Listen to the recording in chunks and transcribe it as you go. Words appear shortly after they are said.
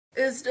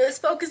Is this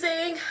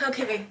focusing?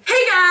 Okay, wait.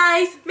 Hey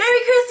guys! Merry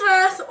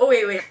Christmas! Oh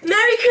wait.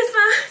 Merry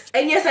Christmas!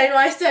 And yes, I know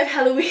I still have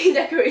Halloween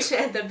decoration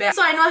at the back.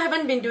 So I know I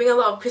haven't been doing a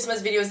lot of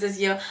Christmas videos this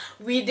year.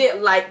 We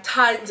did like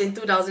tons in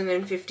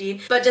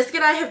 2015. But Jessica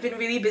and I have been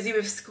really busy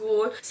with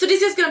school. So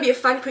this is gonna be a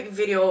fun quick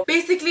video.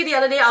 Basically the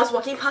other day I was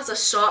walking past a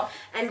shop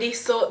and they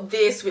sold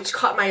this which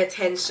caught my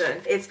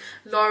attention. It's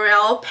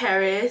L'Oreal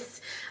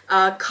Paris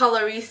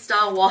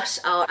Colorista wash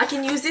out. I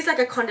can use this like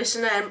a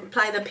conditioner and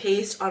apply the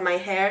paste on my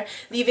hair,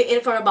 leave it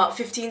in for about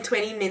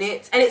 15-20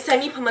 minutes, and it's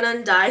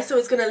semi-permanent dye, so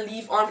it's gonna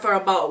leave on for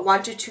about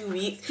 1 to 2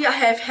 weeks. Here I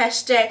have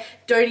hashtag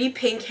dirty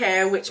pink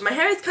hair, which my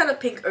hair is kind of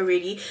pink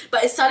already,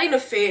 but it's starting to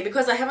fade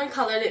because I haven't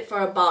colored it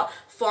for about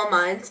 4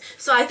 months.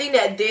 So I think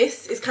that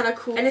this is kind of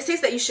cool, and it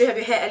says that you should have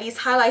your hair at least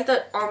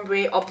highlighted,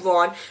 ombre or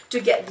blonde to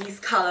get these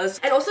colors.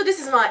 And also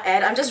this is not an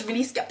ad, I'm just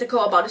really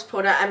skeptical about this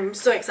product. I'm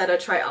so excited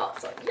to try it out.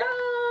 So yeah.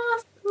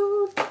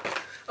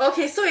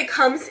 Okay, so it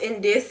comes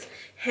in this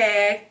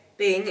hair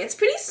thing. It's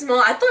pretty small.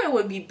 I thought it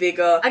would be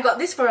bigger. I got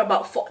this for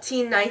about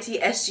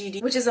 $14.90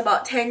 SGD, which is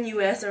about 10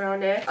 US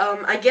around there.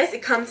 I guess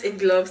it comes in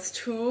gloves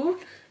too,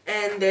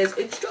 and there's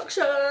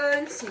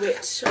instructions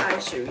which I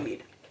should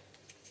read.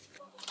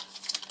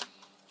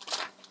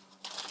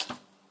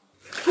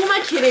 Who am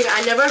I kidding?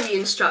 I never read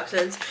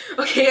instructions.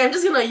 Okay, I'm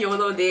just gonna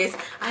YOLO this.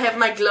 I have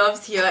my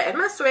gloves here and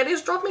my sweat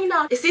is dropping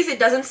down. It says it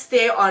doesn't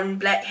stay on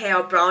black hair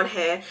or brown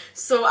hair,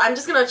 so I'm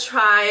just gonna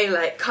try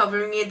like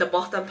covering it the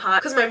bottom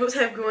part because my roots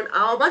have grown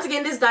out. Once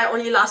again, this dye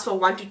only lasts for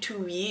 1 to 2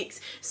 weeks,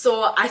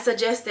 so I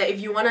suggest that if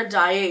you want to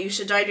dye it, you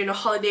should dye it during the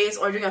holidays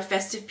or during a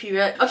festive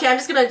period. Okay, I'm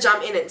just gonna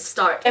jump in and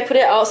start. I put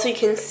it out so you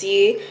can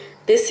see.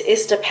 This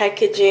is the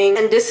packaging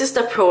and this is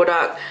the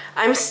product.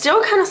 I'm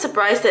still kind of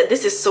surprised that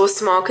this is so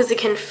small because it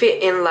can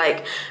fit in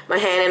like my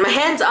hand, and my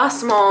hands are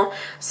small,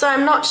 so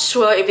I'm not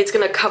sure if it's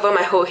gonna cover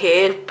my whole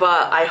head,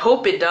 but I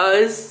hope it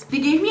does. They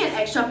gave me an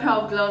extra pair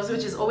of gloves,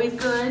 which is always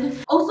good.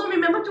 Also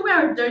remember to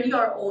wear a dirty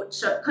or old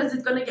shirt because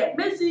it's gonna get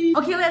messy.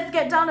 Okay, let's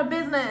get down to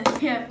business.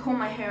 Okay, I've combed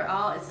my hair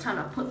out. It's time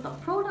to put the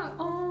product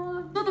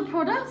on. So the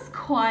product's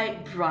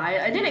quite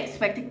bright. I didn't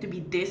expect it to be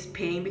this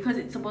pink because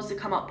it's supposed to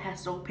come out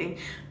pastel pink,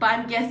 but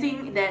I'm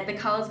guessing that the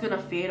color's gonna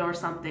fade or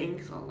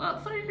something, so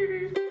let's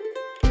see.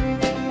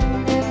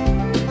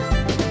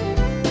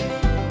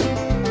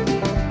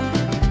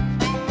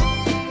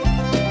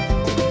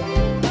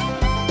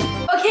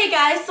 Okay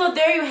guys, so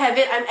there you have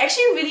it. I'm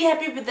actually really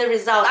happy with the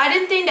result. I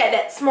didn't think that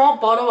that small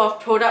bottle of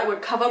product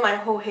would cover my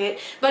whole head,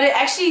 but it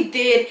actually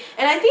did,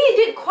 and I think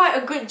it did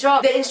quite a good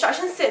job. The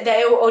instructions said that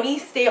it will only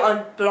stay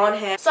on blonde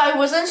hair, so I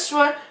wasn't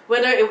sure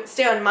whether it would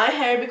stay on my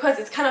hair because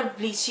it's kind of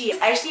bleachy.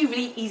 It's actually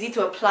really easy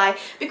to apply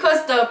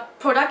because the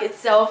product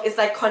itself is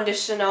like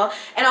conditioner,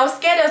 and I was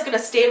scared it was gonna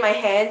stay in my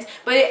hands,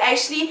 but it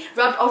actually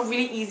rubbed off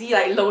really easy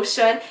like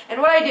lotion. And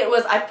what I did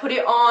was I put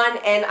it on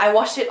and I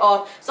washed it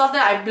off. So after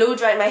that I blow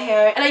dried my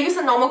hair, and I used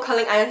a normal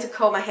curling iron to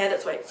curl my hair.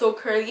 That's why it's so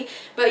curly.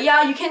 But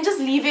yeah, you can just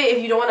leave it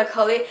if you don't want to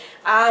curl it.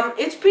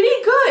 It's pretty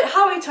good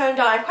how it turned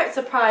out. I'm quite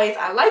surprised.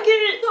 I like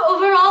it. So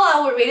overall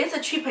I would rate this a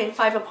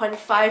 3.5 upon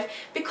 5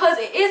 because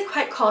it is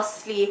quite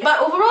costly, but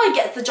overall it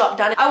gets the job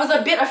done. I was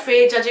a bit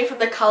afraid, judging from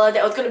the color, that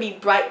it was going to be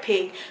bright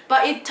pink,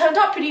 but it turned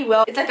out pretty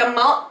well. It's like a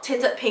mild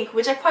tinted pink,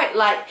 which I quite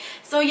like.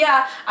 So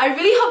yeah, I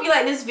really hope you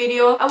like this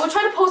video. I will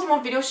try to post more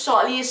videos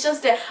shortly. It's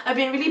just that I've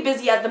been really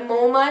busy at the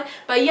moment.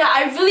 But yeah,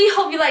 I really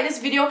hope you like this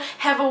video.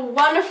 Have a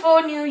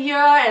wonderful new year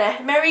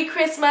and a Merry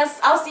Christmas.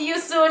 I'll see you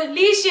soon.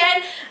 Li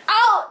Xuan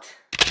out!